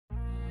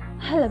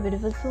Hello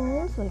beautiful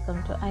souls,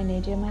 welcome to I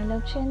Need You My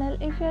Love channel.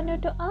 If you are new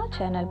to our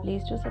channel,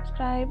 please do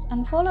subscribe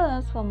and follow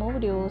us for more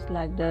videos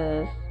like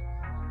this.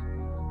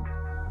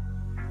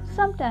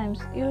 Sometimes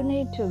you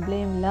need to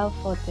blame love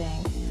for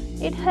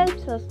things. It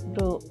helps us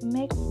grow,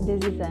 make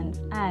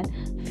decisions and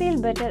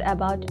feel better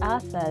about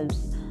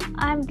ourselves.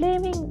 I am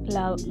blaming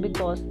love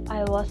because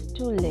I was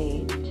too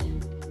late.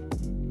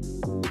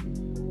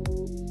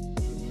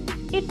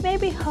 It may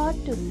be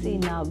hard to see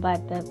now,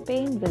 but the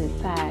pain will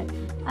fade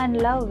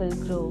and love will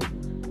grow.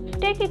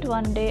 Take it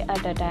one day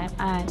at a time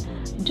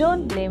and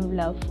don't blame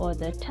love for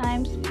the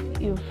times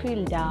you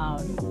feel down.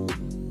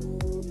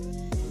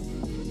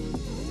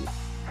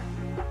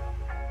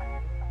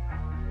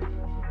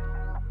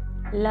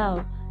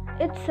 Love,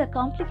 it's a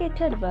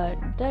complicated word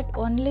that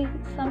only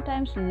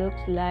sometimes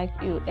looks like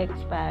you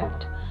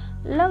expect.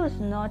 Love is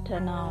not a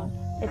noun,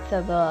 it's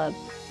a verb.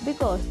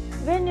 Because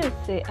when you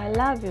say I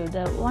love you,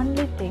 the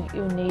only thing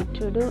you need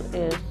to do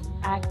is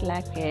act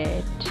like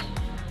it.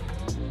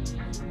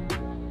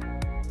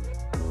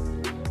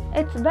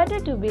 It's better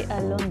to be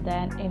alone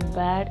than in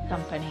bad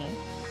company.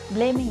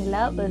 Blaming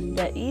love is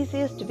the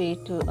easiest way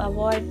to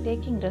avoid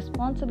taking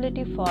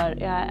responsibility for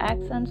your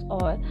actions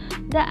or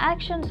the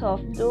actions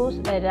of those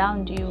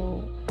around you.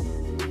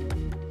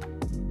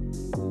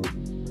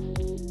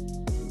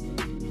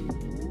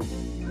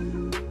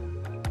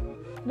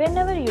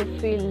 Whenever you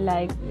feel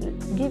like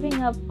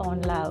giving up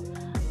on love,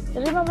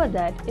 remember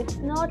that it's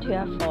not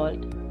your fault.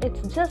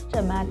 It's just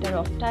a matter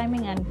of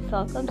timing and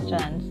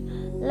circumstance.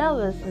 Love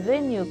is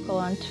when you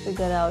can't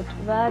figure out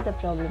where the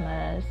problem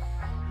is.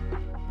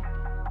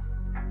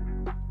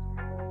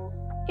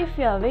 If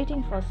you are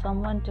waiting for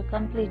someone to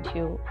complete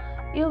you,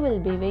 you will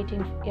be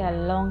waiting a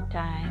long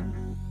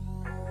time.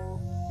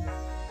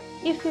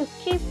 If you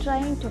keep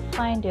trying to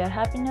find your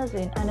happiness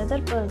in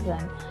another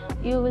person,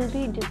 you will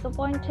be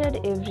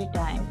disappointed every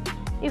time.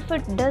 If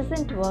it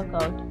doesn't work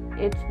out,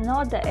 it's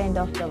not the end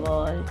of the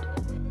world.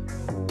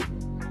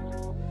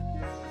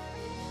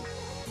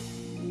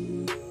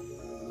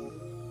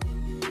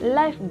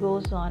 Life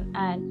goes on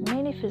and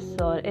many fish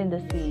are in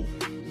the sea.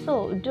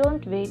 So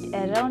don't wait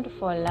around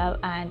for love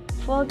and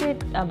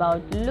forget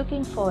about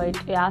looking for it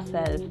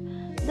yourself.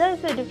 There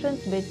is a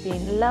difference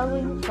between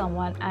loving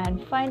someone and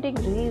finding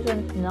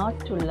reasons not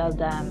to love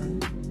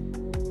them.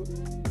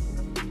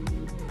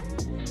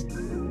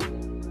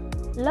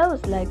 Love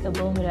is like a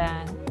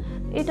boomerang.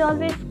 It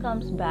always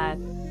comes back.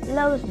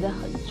 Love is the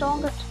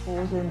strongest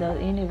force in the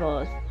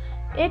universe.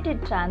 Yet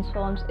it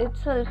transforms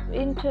itself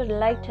into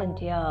light and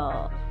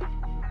air.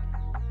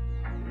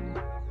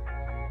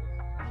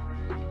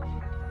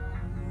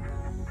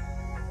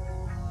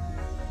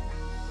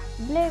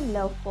 Blame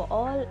love for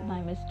all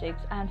my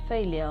mistakes and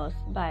failures,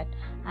 but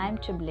I'm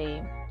to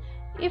blame.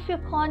 If you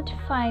can't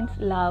find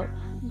love,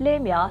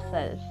 blame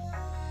yourself.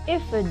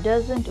 If it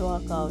doesn't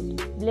work out,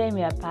 blame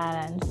your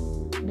parents,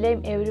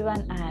 blame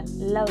everyone and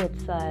love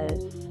itself.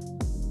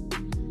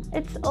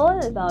 It's all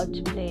about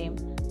blame.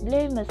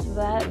 Blame is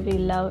where we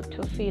love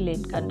to feel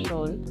in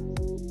control.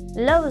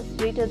 Love is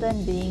sweeter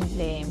than being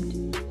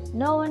blamed.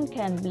 No one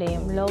can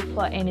blame love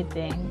for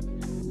anything.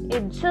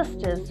 It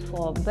just is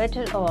for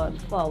better or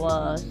for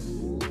worse.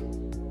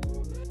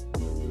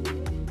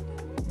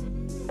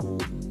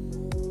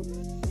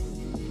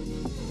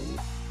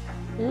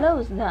 Love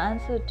is the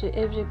answer to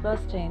every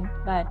question,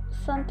 but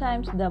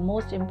sometimes the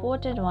most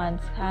important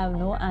ones have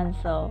no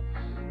answer.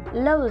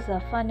 Love is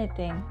a funny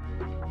thing.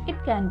 It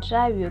can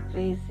drive you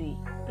crazy.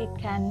 It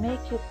can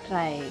make you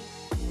cry.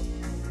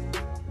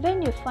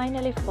 When you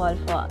finally fall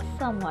for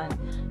someone,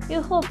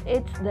 you hope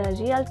it's the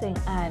real thing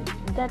and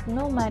that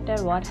no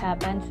matter what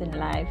happens in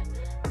life,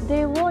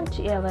 they won't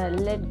ever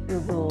let you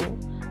go.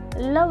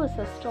 Love is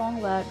a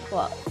strong word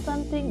for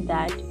something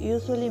that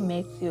usually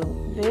makes you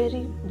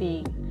very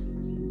weak.